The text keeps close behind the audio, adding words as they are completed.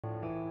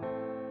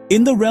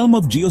In the realm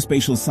of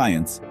geospatial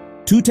science,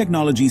 two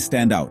technologies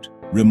stand out: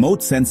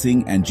 remote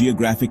sensing and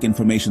geographic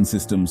information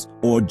systems,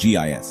 or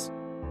GIS.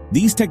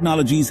 These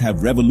technologies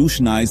have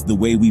revolutionized the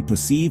way we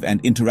perceive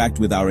and interact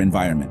with our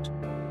environment.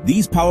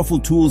 These powerful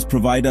tools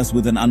provide us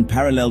with an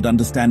unparalleled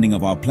understanding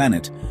of our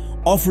planet,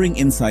 offering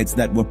insights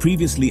that were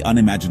previously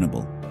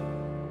unimaginable.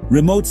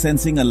 Remote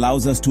sensing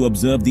allows us to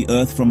observe the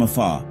Earth from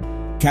afar,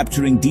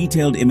 capturing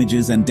detailed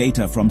images and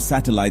data from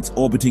satellites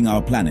orbiting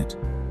our planet.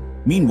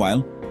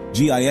 Meanwhile,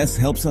 GIS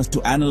helps us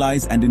to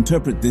analyze and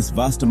interpret this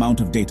vast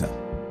amount of data,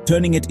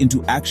 turning it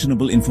into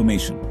actionable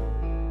information.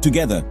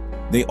 Together,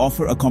 they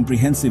offer a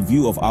comprehensive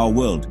view of our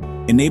world,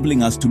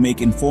 enabling us to make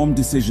informed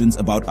decisions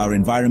about our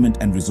environment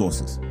and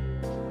resources.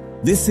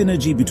 This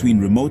synergy between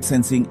remote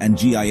sensing and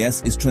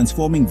GIS is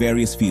transforming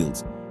various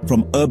fields,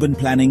 from urban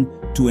planning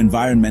to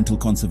environmental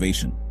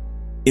conservation.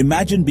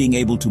 Imagine being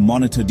able to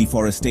monitor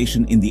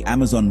deforestation in the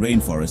Amazon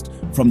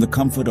rainforest from the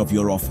comfort of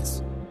your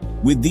office.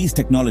 With these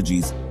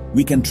technologies,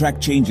 we can track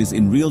changes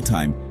in real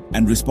time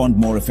and respond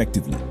more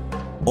effectively,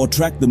 or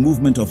track the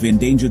movement of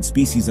endangered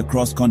species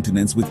across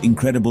continents with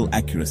incredible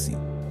accuracy.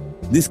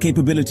 This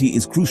capability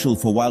is crucial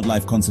for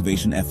wildlife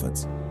conservation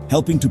efforts,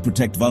 helping to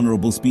protect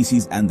vulnerable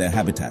species and their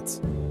habitats.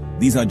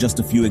 These are just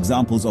a few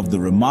examples of the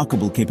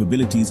remarkable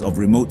capabilities of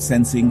remote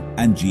sensing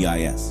and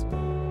GIS.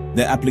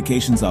 Their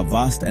applications are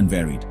vast and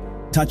varied,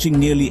 touching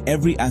nearly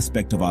every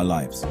aspect of our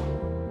lives.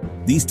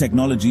 These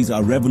technologies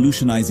are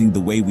revolutionizing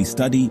the way we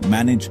study,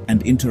 manage,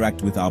 and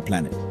interact with our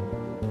planet.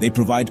 They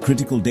provide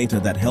critical data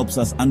that helps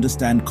us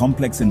understand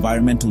complex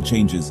environmental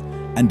changes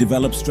and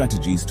develop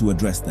strategies to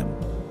address them.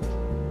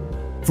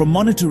 From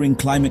monitoring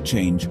climate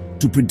change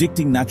to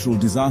predicting natural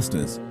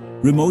disasters,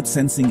 remote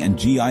sensing and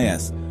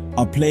GIS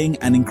are playing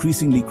an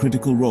increasingly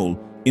critical role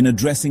in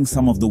addressing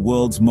some of the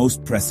world's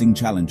most pressing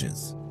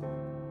challenges.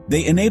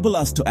 They enable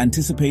us to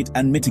anticipate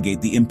and mitigate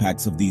the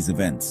impacts of these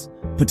events,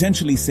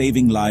 potentially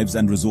saving lives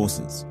and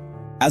resources.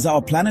 As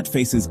our planet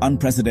faces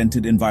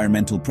unprecedented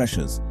environmental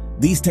pressures,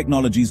 these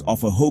technologies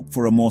offer hope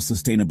for a more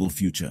sustainable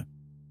future.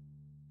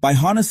 By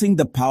harnessing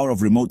the power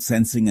of remote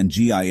sensing and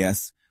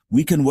GIS,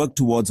 we can work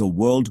towards a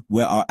world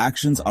where our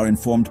actions are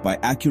informed by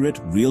accurate,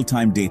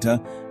 real-time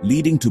data,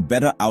 leading to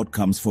better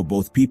outcomes for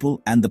both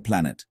people and the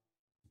planet.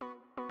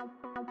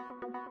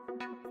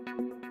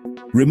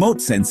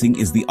 Remote sensing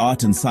is the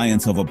art and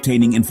science of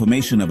obtaining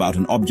information about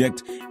an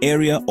object,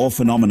 area, or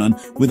phenomenon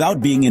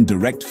without being in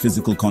direct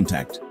physical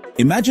contact.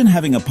 Imagine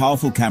having a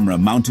powerful camera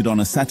mounted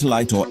on a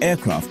satellite or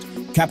aircraft,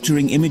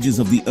 capturing images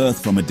of the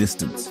Earth from a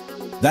distance.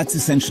 That's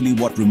essentially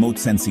what remote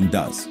sensing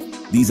does.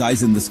 These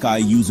eyes in the sky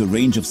use a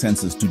range of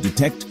sensors to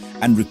detect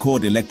and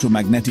record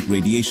electromagnetic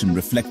radiation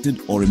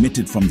reflected or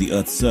emitted from the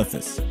Earth's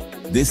surface.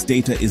 This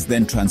data is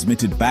then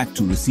transmitted back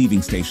to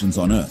receiving stations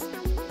on Earth,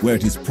 where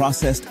it is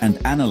processed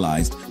and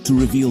analyzed to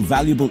reveal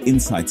valuable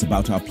insights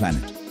about our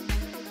planet.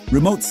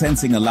 Remote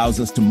sensing allows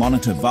us to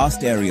monitor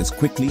vast areas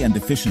quickly and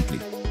efficiently,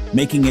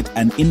 making it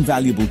an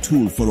invaluable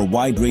tool for a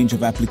wide range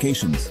of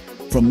applications.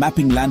 From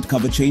mapping land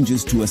cover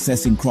changes to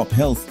assessing crop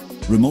health,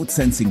 remote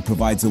sensing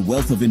provides a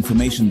wealth of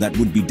information that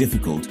would be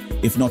difficult,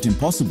 if not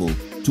impossible,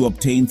 to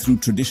obtain through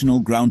traditional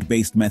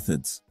ground-based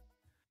methods.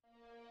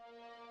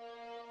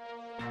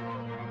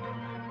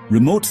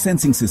 Remote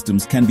sensing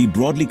systems can be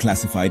broadly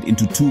classified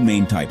into two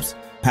main types: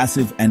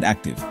 passive and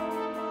active.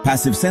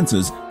 Passive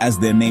sensors, as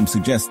their name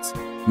suggests,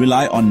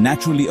 rely on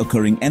naturally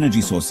occurring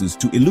energy sources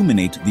to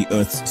illuminate the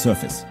Earth's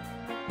surface.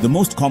 The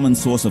most common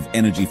source of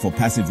energy for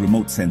passive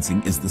remote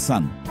sensing is the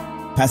sun.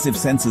 Passive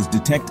sensors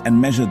detect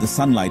and measure the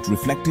sunlight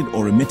reflected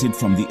or emitted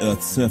from the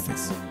Earth's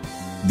surface.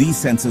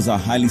 These sensors are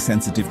highly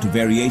sensitive to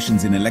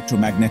variations in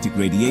electromagnetic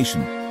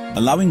radiation,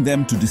 allowing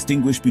them to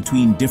distinguish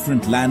between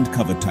different land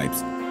cover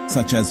types,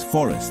 such as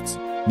forests,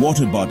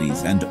 water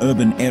bodies, and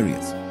urban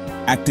areas.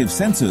 Active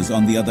sensors,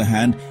 on the other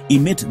hand,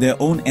 emit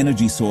their own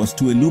energy source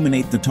to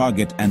illuminate the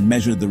target and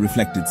measure the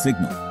reflected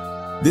signal.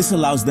 This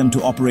allows them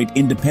to operate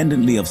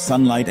independently of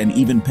sunlight and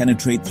even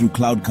penetrate through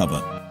cloud cover,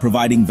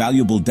 providing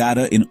valuable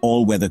data in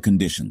all weather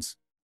conditions.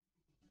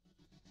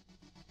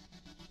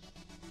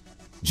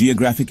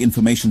 Geographic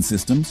Information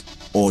Systems,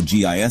 or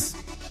GIS,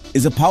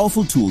 is a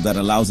powerful tool that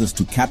allows us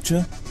to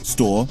capture,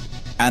 store,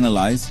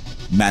 analyze,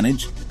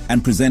 manage,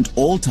 and present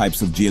all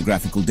types of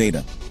geographical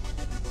data.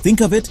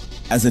 Think of it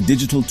as a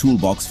digital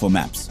toolbox for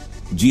maps.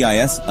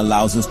 GIS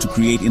allows us to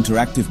create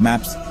interactive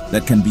maps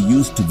that can be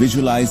used to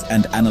visualize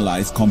and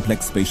analyze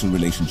complex spatial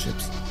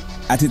relationships.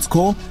 At its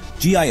core,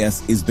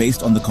 GIS is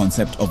based on the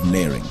concept of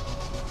layering.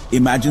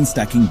 Imagine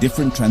stacking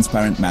different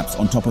transparent maps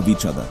on top of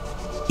each other,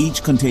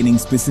 each containing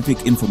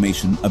specific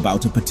information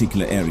about a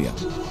particular area.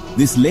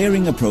 This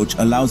layering approach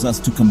allows us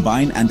to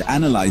combine and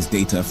analyze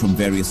data from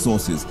various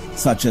sources,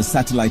 such as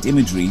satellite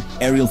imagery,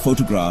 aerial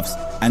photographs,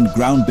 and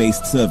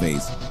ground-based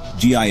surveys.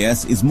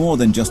 GIS is more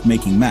than just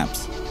making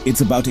maps.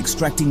 It's about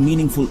extracting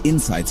meaningful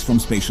insights from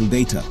spatial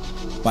data.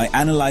 By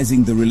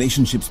analyzing the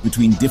relationships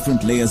between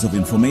different layers of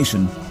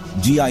information,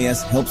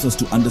 GIS helps us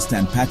to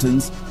understand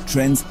patterns,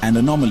 trends, and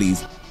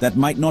anomalies that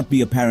might not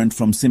be apparent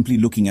from simply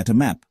looking at a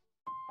map.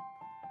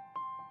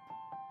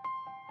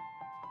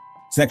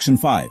 Section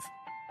 5.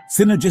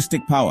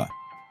 Synergistic power.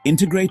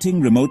 Integrating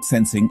remote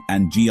sensing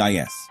and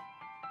GIS.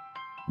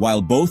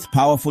 While both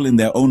powerful in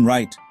their own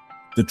right,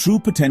 the true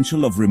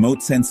potential of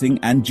remote sensing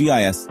and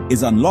GIS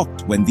is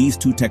unlocked when these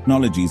two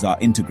technologies are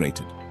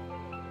integrated.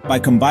 By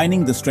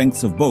combining the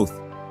strengths of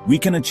both, we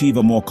can achieve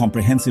a more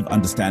comprehensive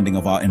understanding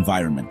of our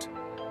environment.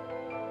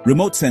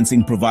 Remote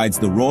sensing provides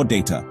the raw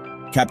data,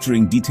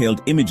 capturing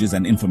detailed images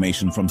and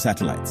information from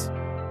satellites.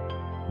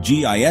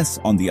 GIS,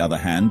 on the other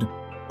hand,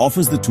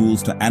 offers the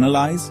tools to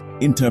analyze,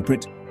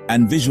 interpret,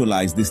 and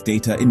visualize this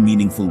data in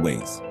meaningful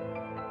ways.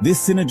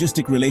 This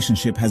synergistic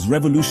relationship has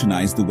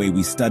revolutionized the way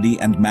we study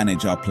and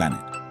manage our planet.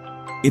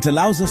 It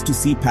allows us to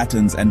see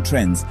patterns and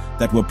trends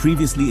that were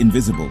previously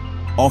invisible,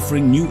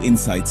 offering new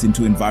insights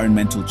into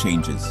environmental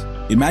changes.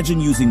 Imagine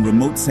using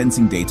remote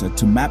sensing data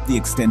to map the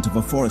extent of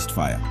a forest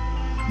fire.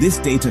 This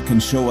data can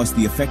show us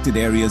the affected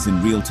areas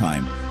in real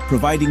time,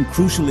 providing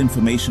crucial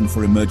information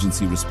for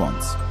emergency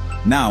response.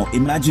 Now,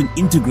 imagine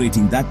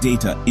integrating that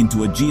data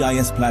into a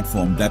GIS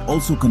platform that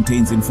also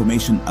contains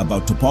information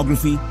about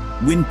topography,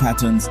 wind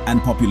patterns,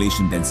 and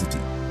population density.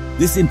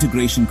 This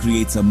integration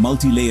creates a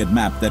multi-layered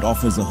map that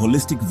offers a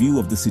holistic view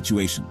of the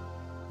situation.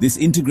 This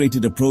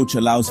integrated approach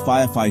allows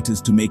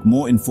firefighters to make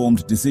more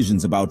informed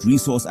decisions about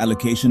resource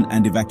allocation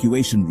and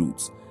evacuation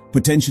routes,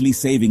 potentially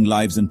saving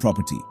lives and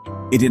property.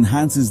 It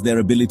enhances their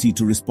ability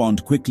to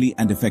respond quickly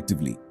and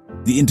effectively.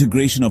 The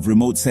integration of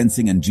remote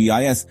sensing and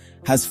GIS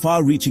has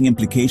far-reaching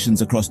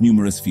implications across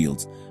numerous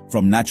fields,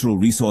 from natural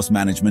resource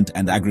management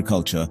and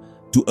agriculture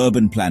to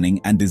urban planning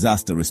and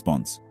disaster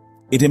response.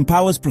 It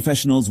empowers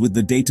professionals with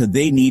the data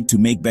they need to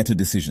make better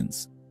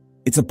decisions.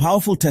 It's a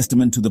powerful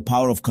testament to the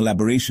power of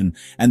collaboration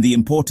and the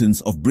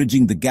importance of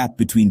bridging the gap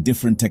between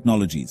different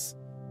technologies.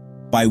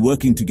 By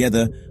working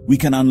together, we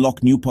can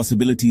unlock new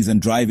possibilities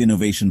and drive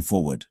innovation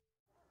forward.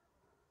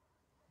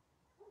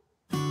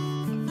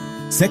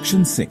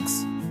 Section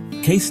 6.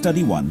 Case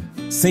Study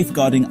 1.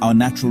 Safeguarding our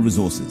natural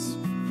resources.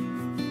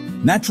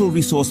 Natural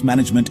resource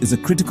management is a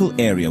critical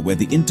area where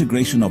the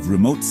integration of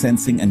remote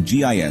sensing and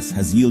GIS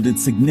has yielded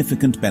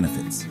significant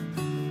benefits.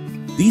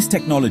 These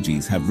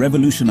technologies have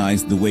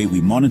revolutionized the way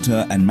we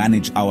monitor and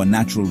manage our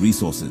natural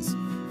resources,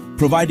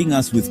 providing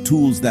us with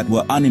tools that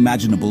were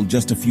unimaginable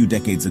just a few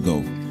decades ago.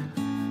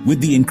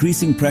 With the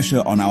increasing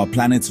pressure on our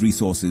planet's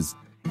resources,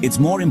 it's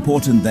more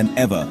important than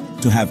ever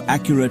to have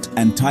accurate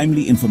and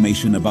timely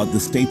information about the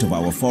state of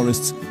our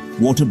forests,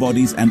 water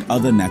bodies, and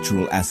other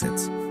natural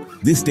assets.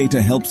 This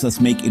data helps us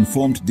make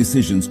informed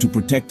decisions to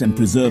protect and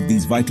preserve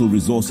these vital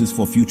resources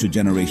for future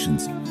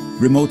generations.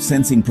 Remote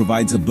sensing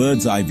provides a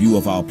bird's-eye view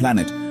of our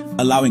planet,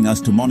 allowing us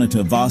to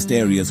monitor vast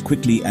areas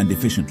quickly and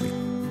efficiently.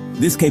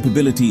 This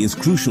capability is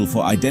crucial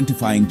for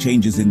identifying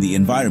changes in the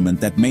environment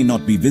that may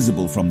not be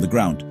visible from the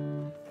ground.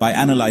 By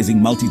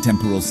analyzing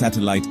multi-temporal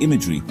satellite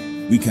imagery,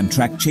 we can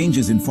track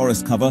changes in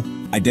forest cover,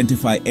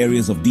 identify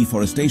areas of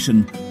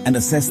deforestation, and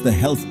assess the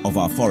health of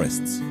our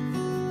forests.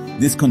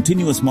 This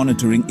continuous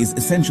monitoring is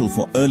essential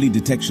for early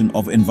detection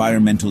of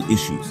environmental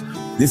issues.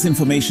 This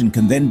information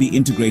can then be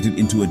integrated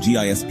into a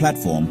GIS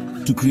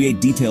platform to create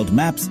detailed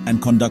maps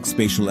and conduct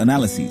spatial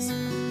analyses.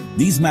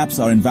 These maps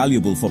are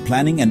invaluable for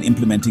planning and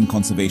implementing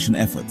conservation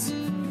efforts.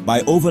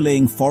 By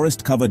overlaying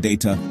forest cover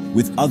data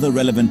with other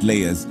relevant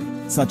layers,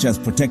 such as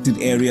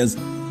protected areas,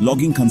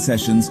 logging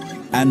concessions,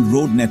 and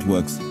road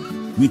networks,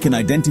 we can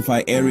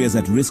identify areas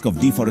at risk of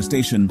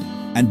deforestation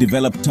and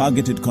develop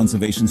targeted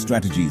conservation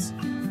strategies.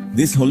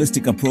 This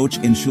holistic approach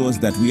ensures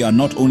that we are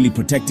not only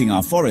protecting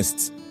our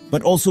forests,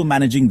 but also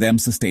managing them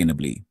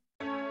sustainably.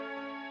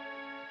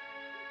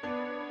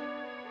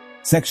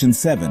 Section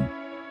 7.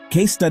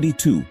 Case Study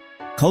 2.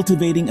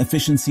 Cultivating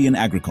efficiency in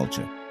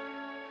agriculture.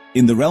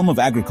 In the realm of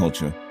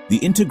agriculture, the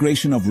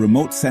integration of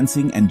remote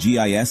sensing and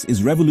GIS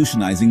is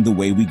revolutionizing the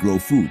way we grow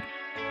food.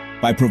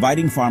 By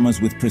providing farmers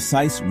with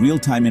precise,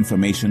 real-time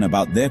information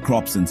about their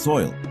crops and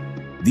soil,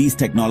 these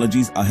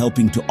technologies are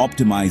helping to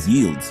optimize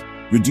yields,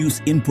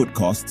 reduce input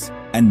costs,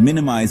 and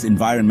minimize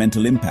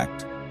environmental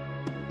impact.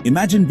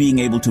 Imagine being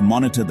able to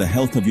monitor the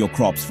health of your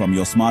crops from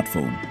your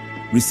smartphone,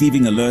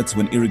 receiving alerts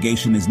when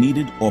irrigation is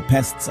needed or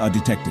pests are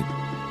detected.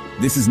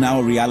 This is now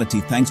a reality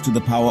thanks to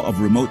the power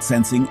of remote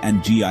sensing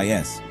and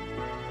GIS.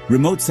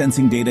 Remote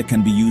sensing data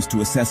can be used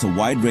to assess a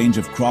wide range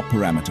of crop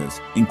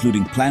parameters,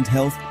 including plant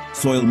health,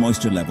 soil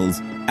moisture levels,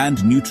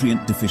 and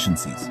nutrient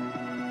deficiencies.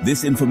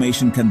 This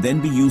information can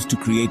then be used to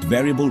create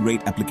variable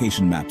rate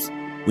application maps,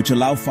 which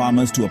allow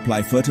farmers to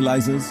apply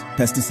fertilizers,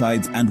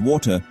 pesticides, and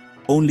water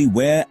only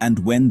where and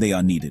when they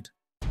are needed.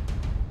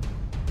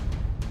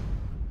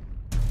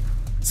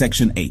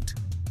 Section 8.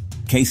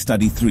 Case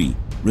Study 3.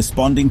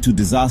 Responding to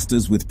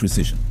disasters with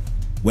precision.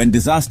 When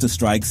disaster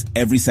strikes,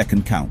 every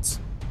second counts.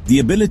 The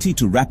ability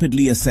to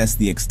rapidly assess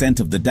the extent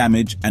of the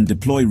damage and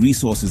deploy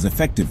resources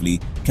effectively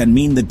can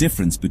mean the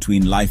difference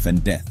between life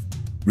and death.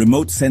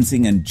 Remote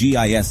sensing and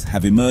GIS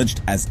have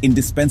emerged as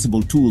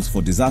indispensable tools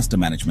for disaster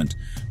management,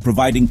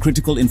 providing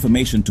critical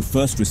information to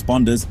first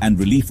responders and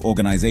relief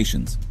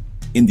organizations.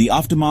 In the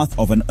aftermath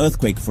of an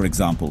earthquake, for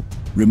example,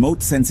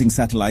 remote sensing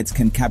satellites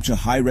can capture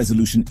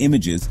high-resolution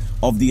images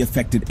of the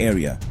affected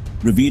area,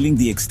 revealing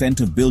the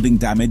extent of building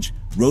damage,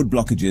 road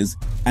blockages,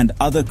 and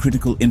other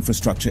critical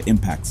infrastructure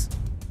impacts.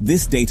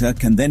 This data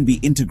can then be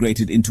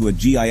integrated into a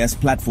GIS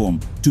platform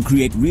to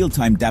create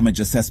real-time damage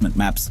assessment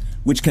maps,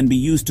 which can be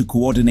used to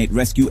coordinate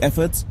rescue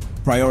efforts,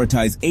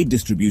 prioritize aid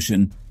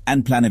distribution,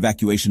 and plan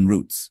evacuation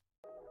routes.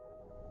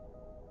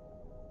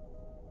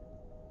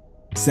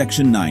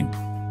 Section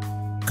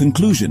 9.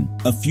 Conclusion: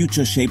 a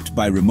future shaped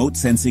by remote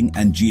sensing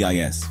and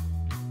GIS.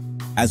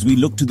 As we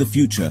look to the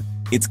future,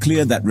 it's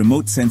clear that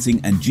remote sensing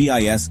and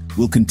GIS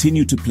will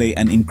continue to play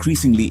an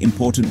increasingly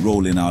important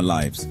role in our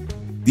lives.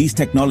 These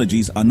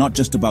technologies are not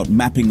just about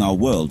mapping our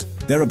world,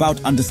 they're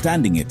about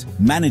understanding it,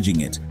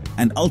 managing it,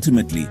 and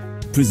ultimately,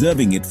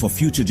 preserving it for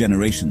future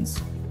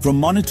generations. From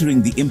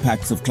monitoring the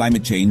impacts of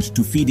climate change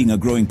to feeding a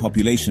growing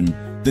population,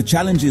 the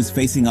challenges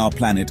facing our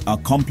planet are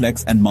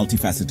complex and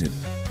multifaceted.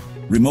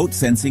 Remote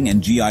sensing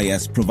and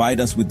GIS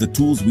provide us with the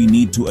tools we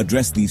need to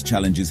address these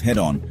challenges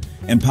head-on,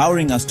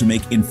 empowering us to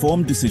make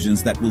informed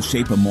decisions that will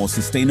shape a more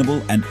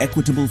sustainable and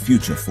equitable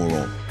future for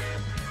all.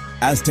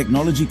 As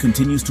technology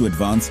continues to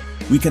advance,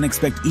 we can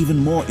expect even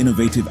more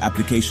innovative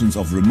applications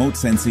of remote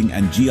sensing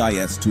and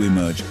GIS to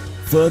emerge,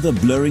 further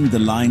blurring the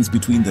lines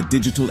between the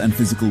digital and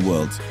physical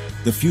worlds.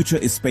 The future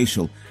is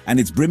spatial, and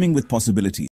it's brimming with possibilities.